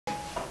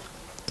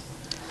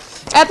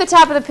At the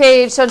top of the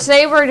page, so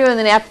today we're doing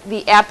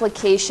the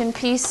application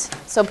piece,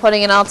 so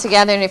putting it all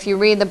together, and if you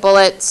read the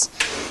bullets,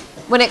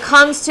 when it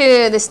comes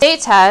to the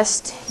state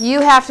test,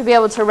 you have to be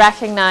able to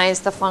recognize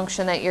the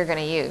function that you're going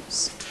to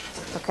use,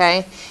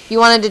 okay? You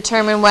want to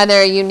determine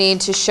whether you need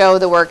to show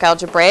the work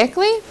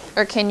algebraically,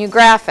 or can you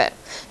graph it.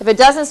 If it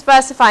doesn't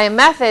specify a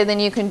method, then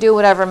you can do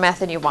whatever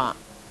method you want,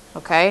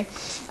 okay?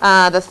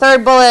 The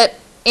third bullet,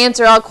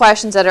 answer all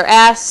questions that are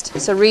asked.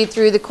 So read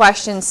through the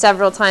questions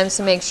several times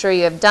to make sure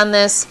you have done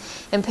this,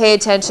 and pay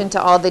attention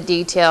to all the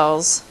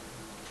details,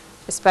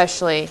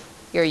 especially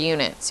your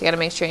units. You got to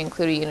make sure you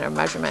include a unit of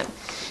measurement.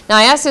 Now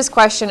I asked this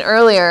question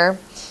earlier.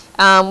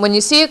 When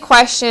you see a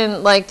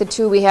question like the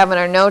two we have in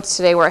our notes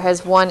today where it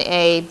has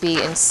 1A,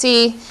 B, and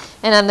C,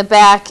 and on the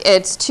back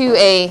it's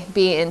 2A,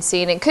 B, and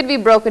C, and it could be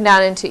broken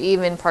down into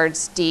even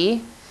parts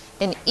D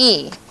and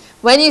E.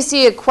 When you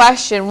see a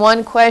question,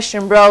 one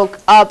question broke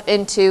up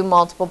into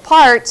multiple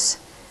parts,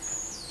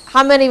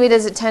 how many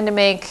does it tend to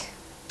make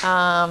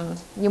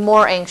you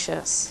more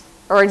anxious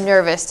or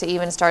nervous to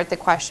even start the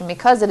question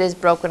because it is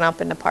broken up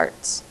into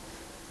parts?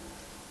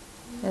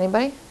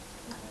 Anybody?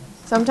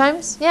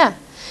 Sometimes? Yeah.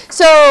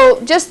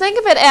 So just think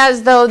of it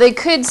as though they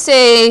could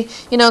say,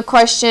 you know,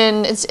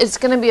 question, it's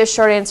going to be a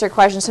short answer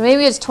question, so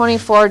maybe it's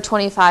 24,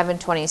 25, and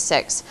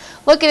 26.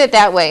 Look at it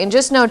that way. And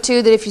just know,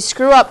 too, that if you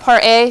screw up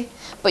part A,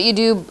 but you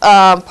do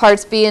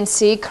parts B and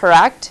C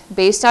correct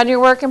based on your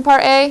work in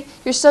part A,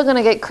 you're still going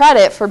to get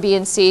credit for B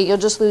and C. You'll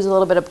just lose a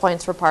little bit of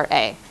points for part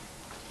A.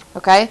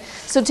 Okay?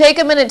 So take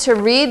a minute to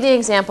read the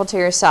example to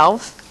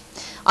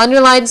yourself,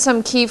 underline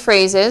some key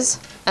phrases,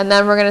 and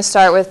then we're going to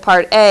start with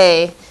part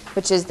A,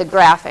 which is the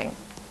graphing.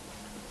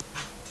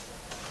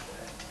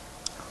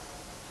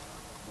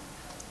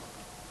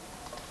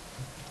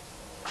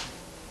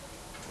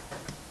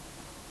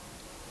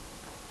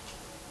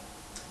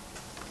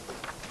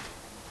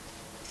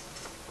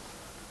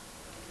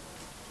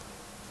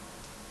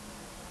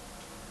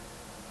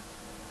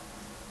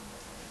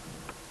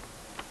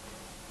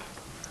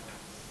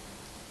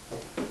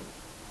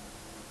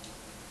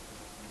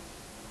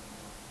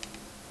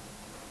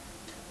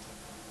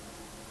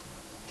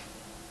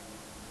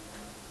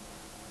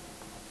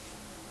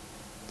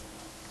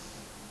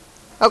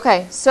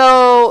 Okay,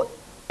 so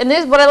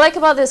what I like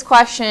about this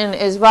question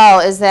as well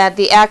is that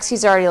the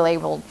axes are already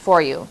labeled for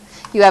you.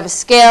 You have a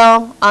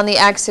scale on the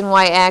x and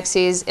y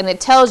axes, and it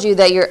tells you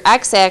that your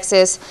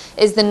x-axis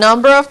is the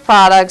number of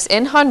products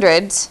in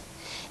hundreds,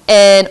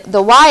 and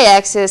the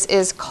y-axis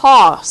is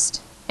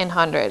cost in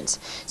hundreds.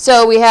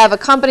 So we have a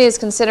company that's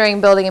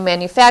considering building a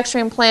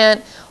manufacturing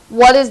plant.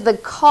 What is the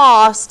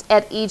cost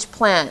at each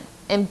plant?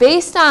 And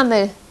based on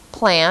the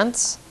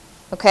plants,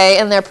 okay,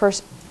 and their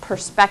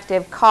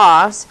prospective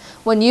costs,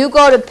 when you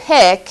go to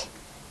pick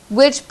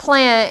which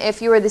plant,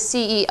 if you were the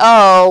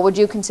CEO, would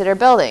you consider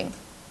building?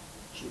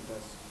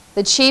 Cheapest.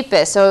 The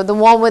cheapest, so the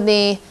one with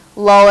the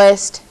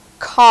lowest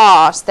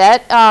cost.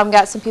 That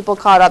got some people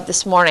caught up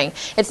this morning.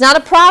 It's not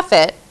a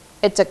profit,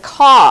 it's a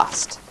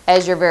cost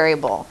as your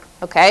variable,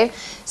 okay?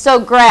 So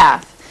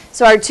graph.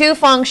 So our two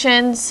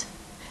functions,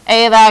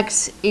 a of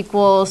x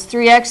equals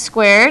 3x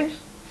squared,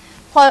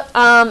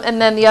 and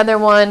then the other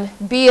one,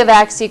 b of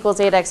x equals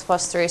 8x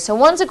plus 3. So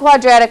one's a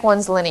quadratic,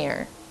 one's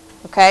linear.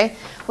 Okay?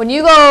 When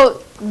you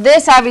go,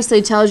 this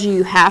obviously tells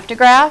you have to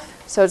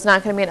graph, so it's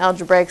not going to be an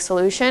algebraic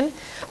solution.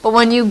 But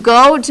when you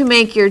go to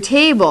make your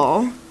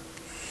table,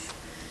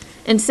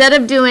 instead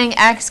of doing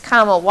x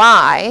comma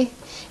y,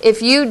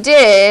 if you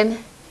did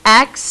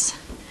x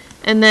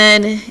and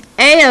then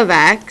a of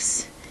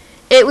x,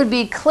 it would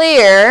be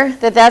clear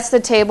that that's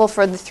the table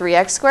for the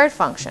 3x squared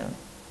function.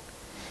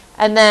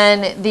 And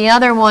then the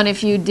other one,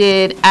 if you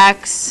did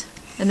x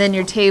and then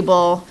your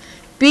table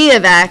b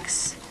of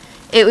x,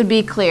 it would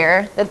be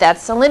clear that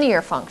that's the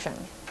linear function.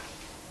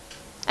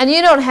 And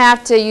you don't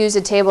have to use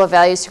a table of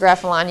values to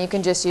graph a line. You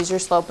can just use your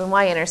slope and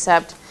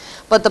y-intercept.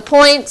 But the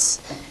points,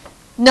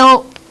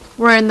 note,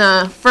 we're in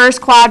the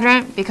first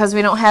quadrant because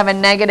we don't have a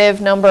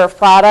negative number of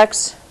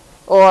products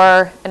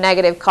or a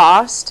negative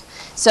cost.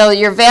 So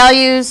your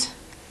values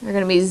are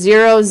going to be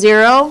 0,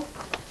 0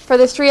 for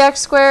the 3x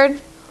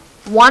squared.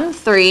 1,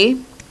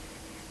 3,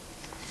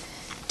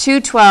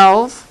 2,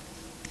 12,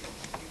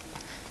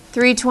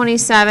 3,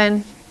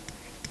 27,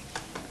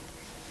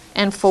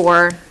 and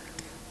 4,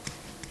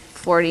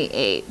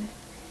 48.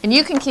 And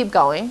you can keep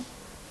going.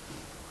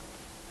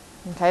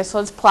 Okay, so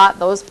let's plot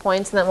those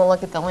points, and then we'll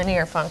look at the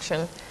linear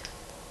function.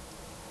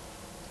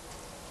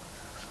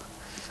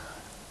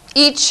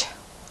 Each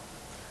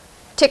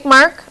tick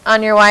mark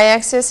on your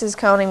y-axis is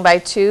counting by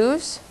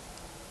 2's.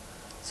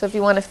 So if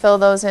you want to fill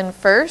those in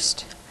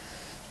first.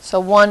 So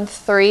 1,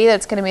 3,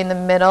 that's going to be in the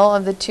middle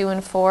of the 2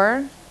 and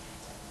 4.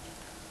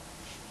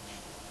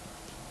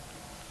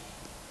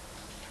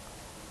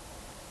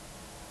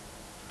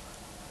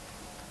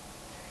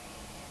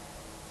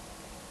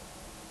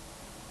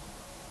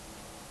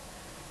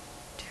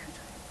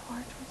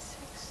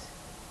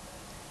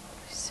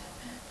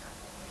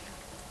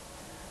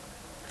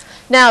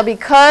 Now,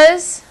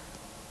 because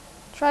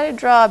try to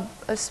draw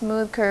a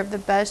smooth curve the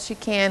best you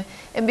can.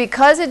 And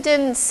because it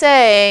didn't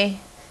say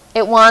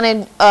it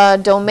wanted a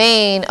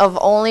domain of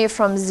only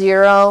from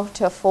 0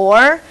 to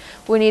 4,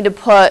 we need to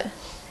put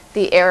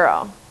the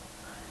arrow.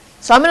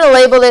 So I'm going to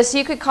label this,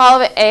 you could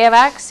call it a of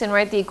x and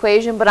write the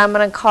equation, but I'm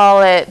going to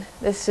call it,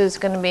 this is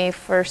going to be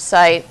for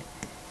site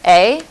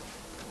A.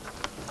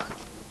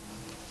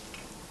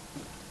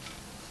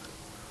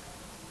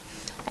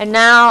 And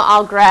now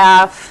I'll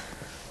graph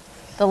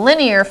the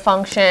linear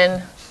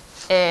function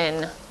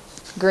in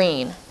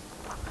green.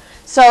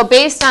 So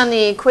based on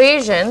the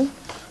equation,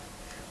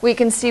 we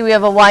can see we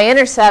have a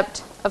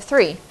y-intercept of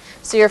 3.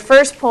 So your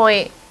first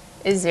point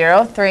is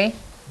 0, 3.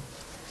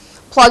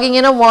 Plugging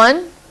in a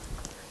 1,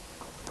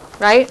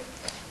 right?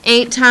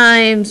 8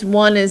 times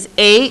 1 is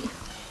 8,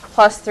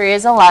 plus 3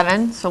 is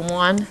 11, so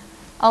 1,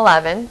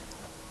 11.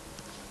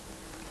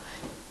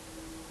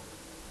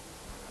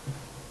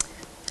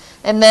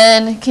 And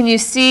then can you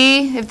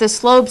see, if the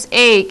slope's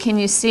 8, can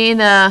you see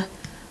the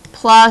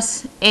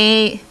plus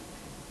 8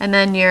 and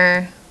then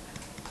your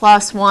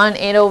plus 1,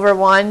 8 over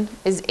 1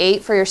 is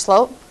 8 for your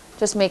slope,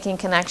 just making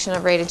connection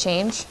of rate of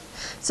change.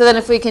 So then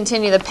if we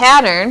continue the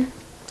pattern,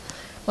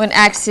 when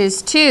x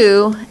is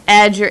 2,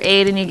 add your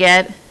 8 and you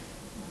get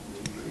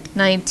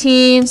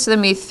 19, so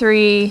then be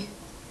 3,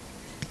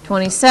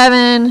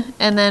 27,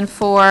 and then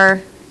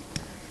 4,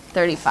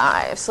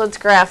 35. So let's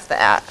graph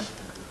that.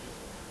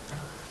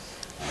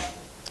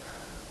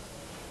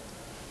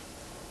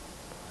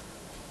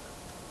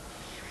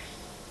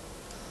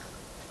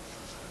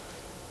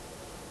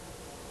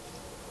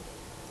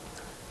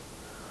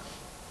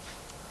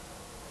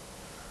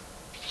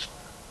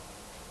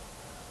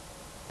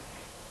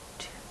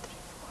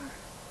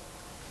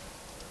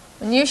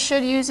 And you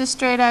should use a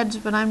straight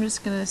edge, but I'm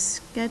just going to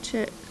sketch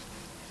it.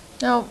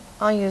 No,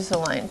 I'll use the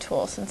line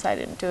tool since I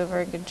didn't do a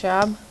very good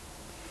job.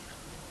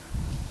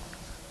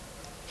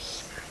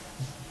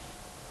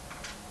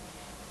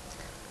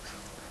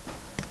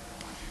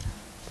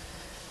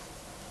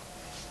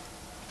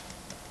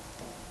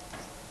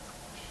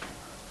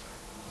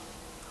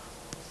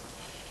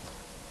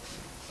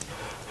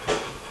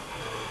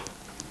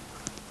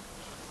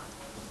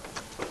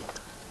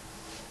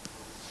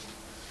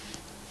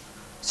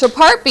 So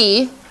part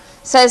B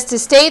says to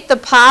state the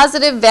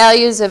positive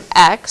values of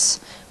x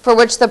for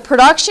which the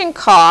production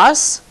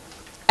costs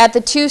at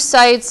the two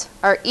sites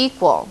are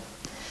equal.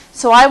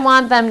 So I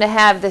want them to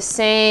have the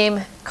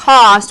same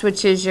cost,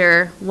 which is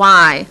your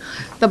y.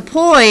 The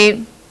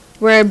point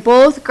where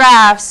both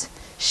graphs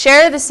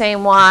share the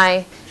same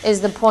y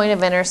is the point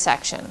of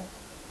intersection.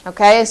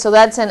 Okay, so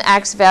that's an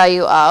x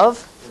value of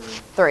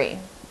 3.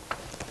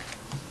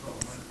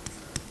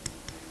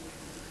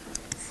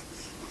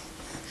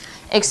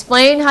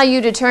 Explain how you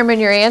determine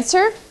your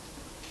answer.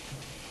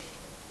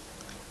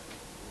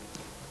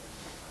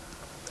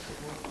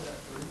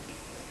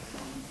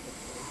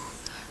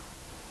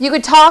 You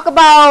could talk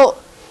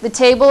about the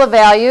table of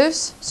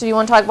values. So you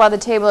want to talk about the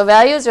table of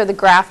values or the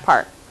graph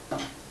part?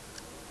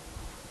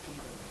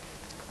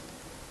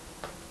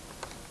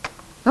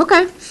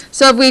 Okay.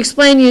 So if we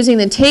explain using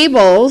the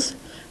tables,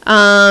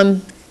 the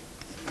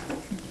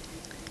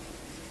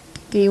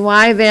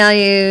y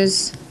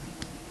values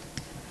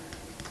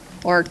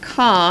or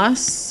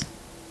costs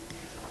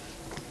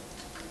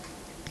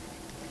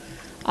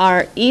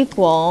are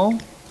equal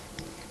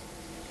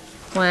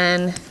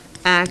when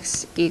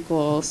x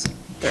equals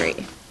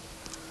 3.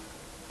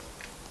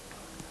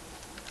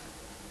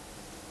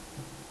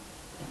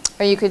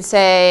 Or you could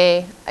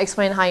say,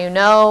 explain how you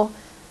know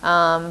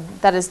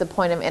that is the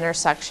point of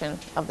intersection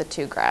of the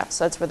two graphs.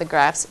 So that's where the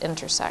graphs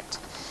intersect.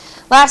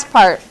 Last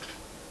part.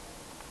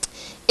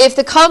 If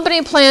the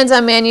company plans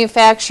on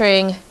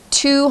manufacturing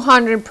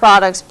 200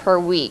 products per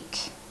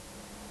week,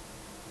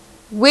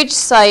 which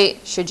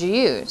site should you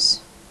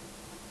use?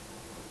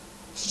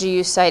 Should you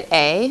use site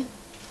A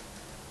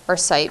or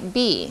site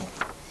B?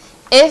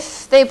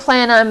 If they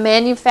plan on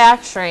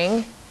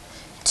manufacturing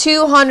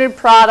 200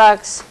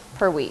 products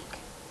per week.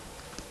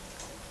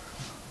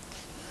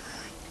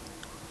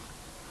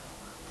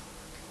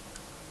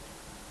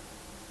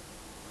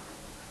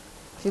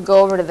 If you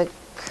go over to the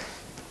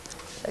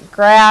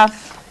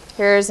graph,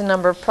 here's the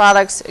number of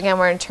products. Again,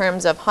 we're in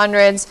terms of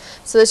hundreds.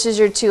 So this is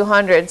your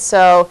 200.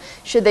 So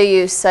should they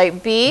use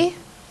site B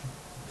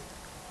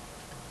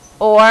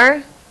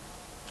or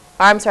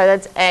I'm sorry,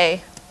 that's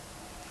A.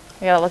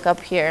 I gotta look up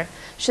here.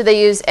 Should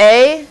they use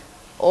A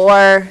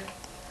or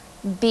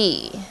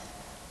B?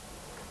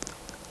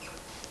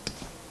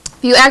 If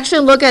you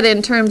actually look at it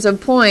in terms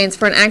of points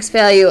for an x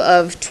value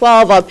of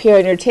 12 up here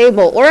on your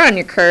table or on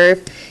your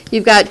curve,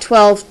 you've got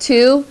 12,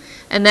 2,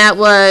 and that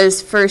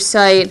was for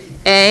site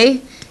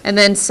A. And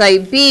then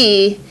site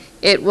B,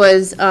 it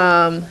was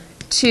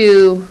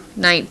 2,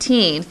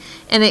 19.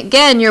 And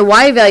again, your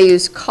y value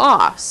is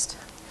cost.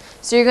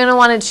 So you're going to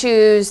want to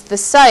choose the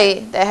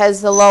site that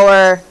has the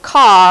lower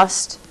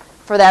cost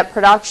for that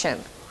production.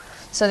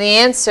 So the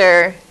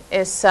answer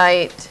is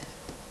site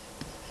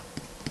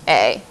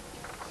A.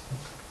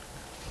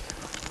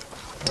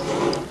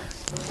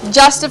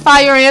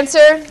 justify your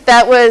answer,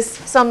 that was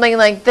something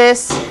like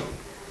this,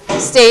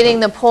 stating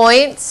the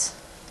points.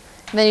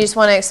 And then you just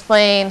want to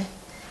explain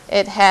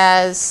it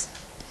has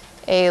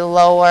a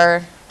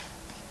lower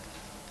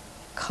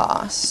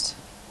cost.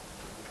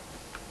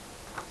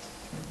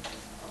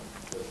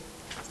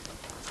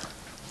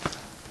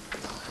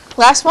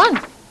 Last one.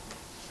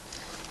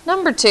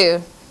 Number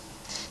 2.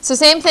 So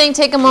same thing,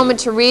 take a moment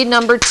to read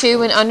number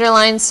 2 and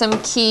underline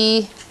some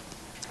key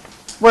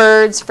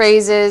words,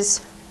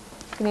 phrases.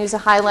 You can use a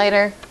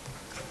highlighter.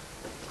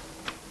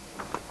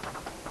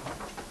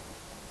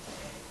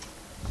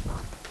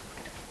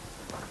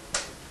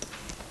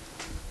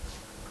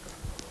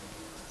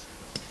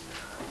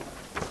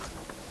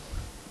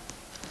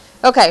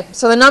 Okay,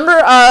 so the number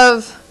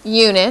of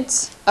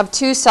units of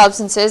two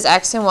substances,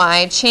 X and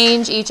Y,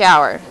 change each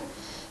hour.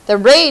 The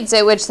rates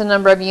at which the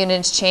number of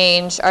units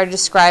change are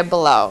described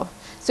below.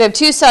 So we have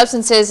two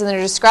substances, and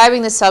they're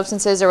describing the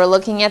substances, or we're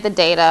looking at the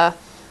data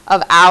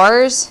of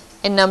hours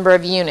and number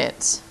of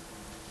units.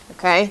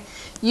 Okay?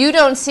 You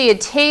don't see a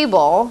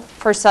table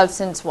for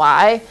substance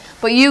Y,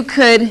 but you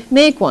could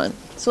make one.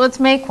 So let's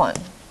make one.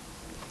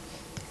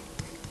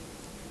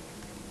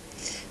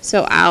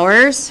 So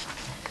hours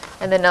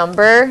and the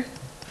number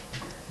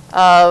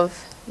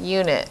of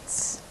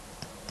units.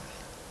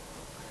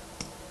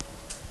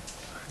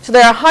 So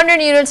there are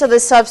 100 units of the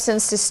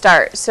substance to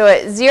start. So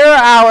at 0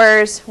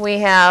 hours, we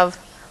have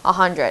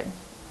 100.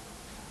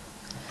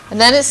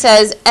 And then it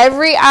says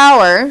every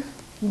hour,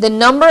 the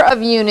number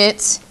of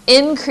units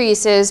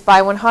increases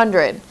by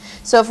 100.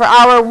 So for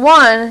hour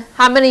 1,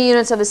 how many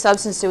units of the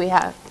substance do we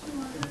have?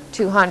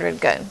 200.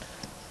 Good.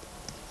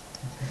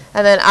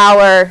 And then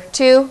hour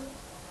 2?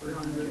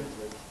 300.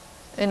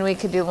 And we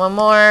could do one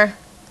more.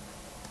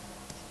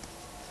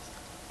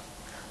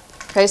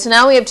 Okay, so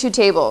now we have two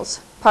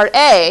tables. Part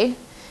A,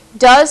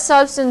 does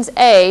substance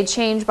A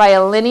change by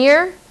a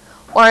linear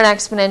or an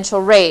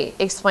exponential rate?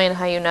 Explain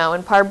how you know.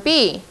 And part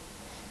B,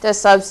 does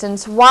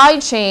substance Y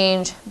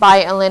change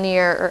by a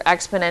linear or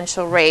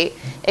exponential rate?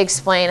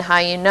 Explain how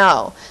you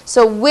know.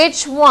 So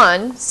which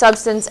one,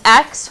 substance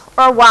X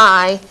or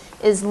Y,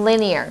 is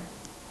linear?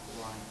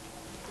 Y.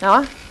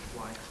 Noah?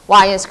 Y.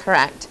 Y is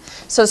correct.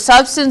 So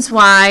substance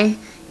Y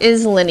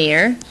is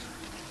linear.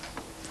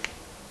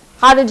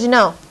 How did you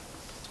know?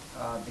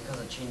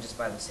 Because it changes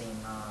by the same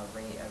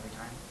rate every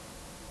time.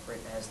 It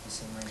has the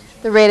same rate of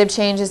change. The rate of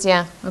changes,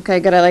 yeah. Okay,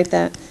 good, I like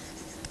that.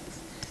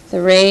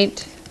 The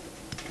rate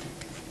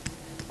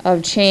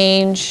of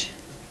change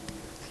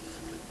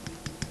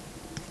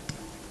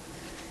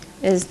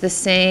is the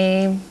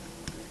same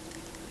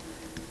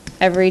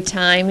every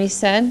time, he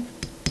said.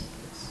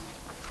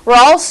 We're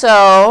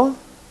also,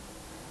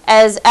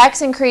 as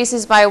X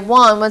increases by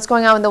 1, what's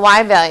going on with the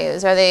Y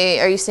values?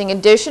 Are you seeing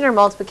addition or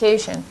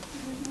multiplication?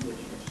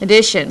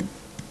 Addition.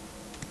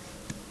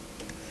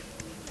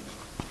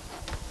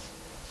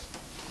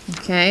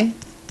 Okay.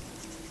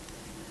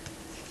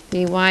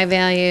 The Y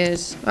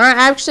values. Or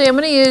actually, I'm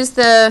going to use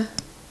the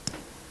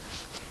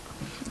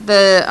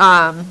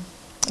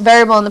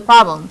variable in the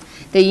problem.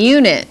 The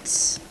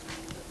units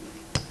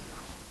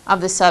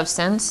of the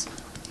substance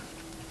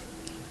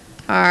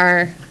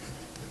are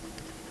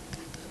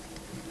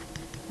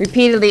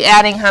repeatedly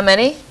adding how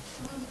many?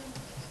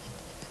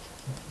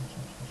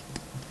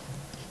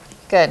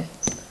 Good.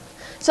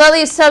 So at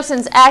least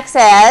substance X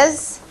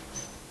as,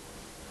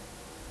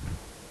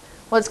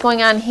 what's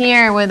going on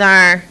here with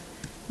our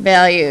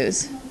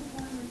values?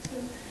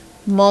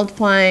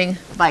 Multiplying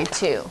by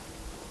 2.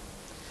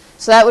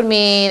 So that would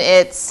mean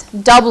it's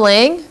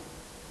doubling,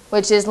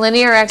 which is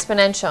linear or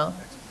exponential?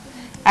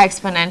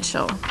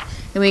 Exponential.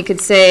 And we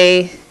could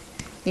say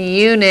the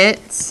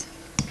units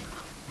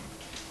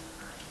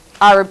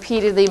are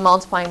repeatedly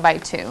multiplying by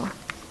 2.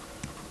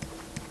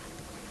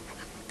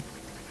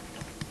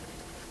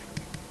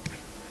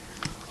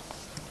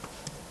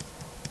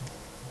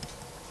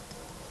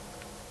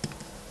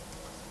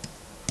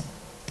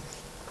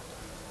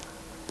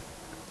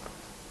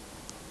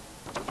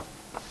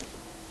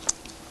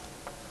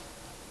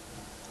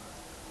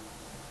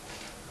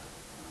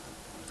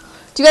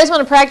 Do you guys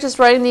want to practice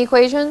writing the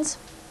equations?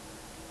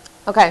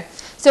 Okay,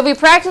 so if we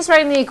practice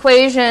writing the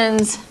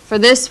equations for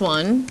this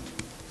one,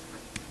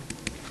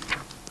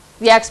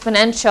 the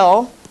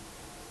exponential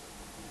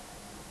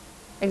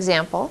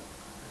example,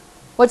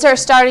 what's our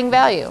starting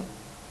value?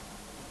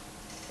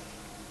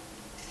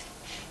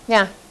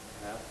 Yeah?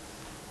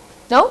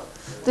 No?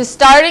 The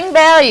starting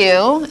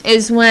value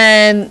is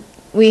when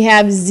we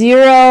have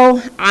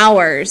 0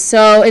 hours.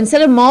 So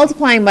instead of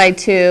multiplying by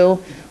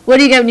 2, what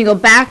do you get when you go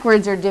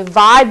backwards or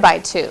divide by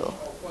 2?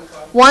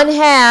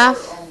 1/2.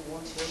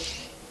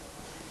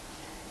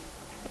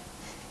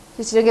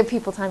 Just to give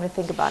people time to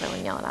think about it when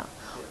you yell it out.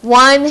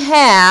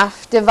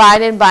 1/2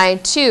 divided by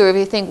 2. If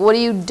you think, what do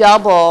you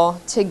double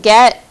to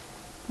get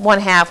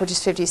 1/2, which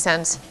is 50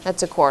 cents?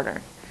 That's a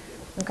quarter.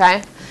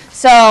 Okay?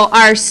 So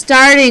our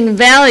starting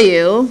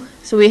value,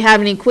 so we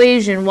have an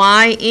equation,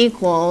 y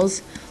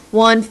equals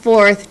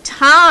 1/4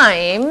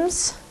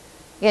 times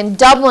Again,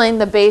 doubling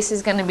the base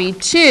is going to be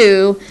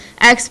 2.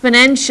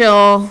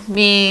 Exponential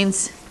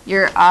means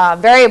your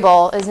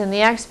variable is in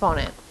the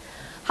exponent.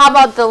 How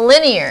about the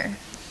linear?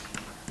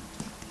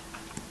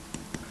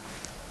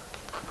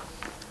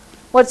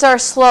 What's our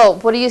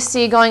slope? What do you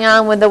see going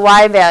on with the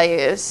y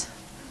values?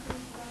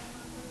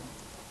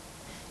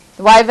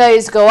 The y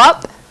values go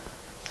up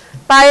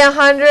by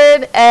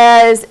 100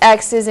 as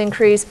x is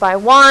increased by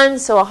 1.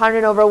 So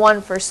 100 over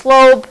 1 for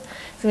slope.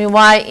 It's going to be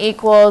y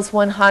equals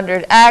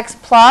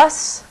 100x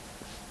plus,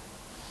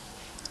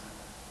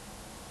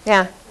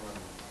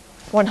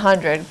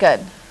 100. Good.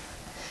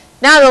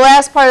 Now the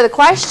last part of the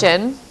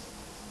question,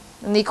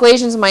 and the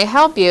equations might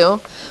help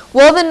you.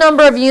 Will the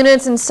number of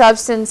units in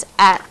substance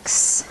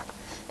x?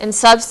 And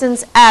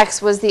substance x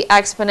was the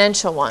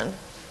exponential one.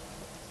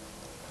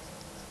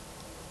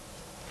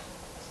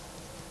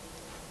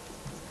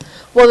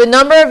 Will the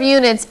number of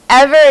units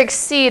ever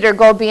exceed or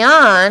go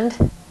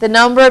beyond the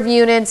number of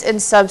units in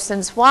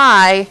substance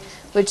y,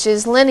 which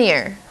is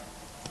linear?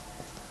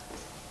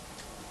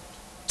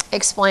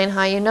 Explain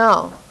how you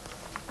know.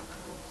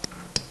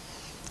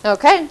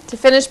 Okay, to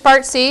finish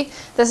part C,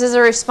 this is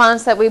a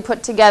response that we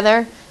put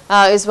together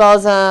as well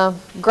as a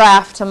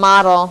graph to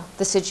model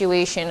the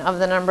situation of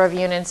the number of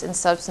units in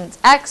substance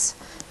x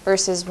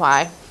versus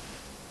y.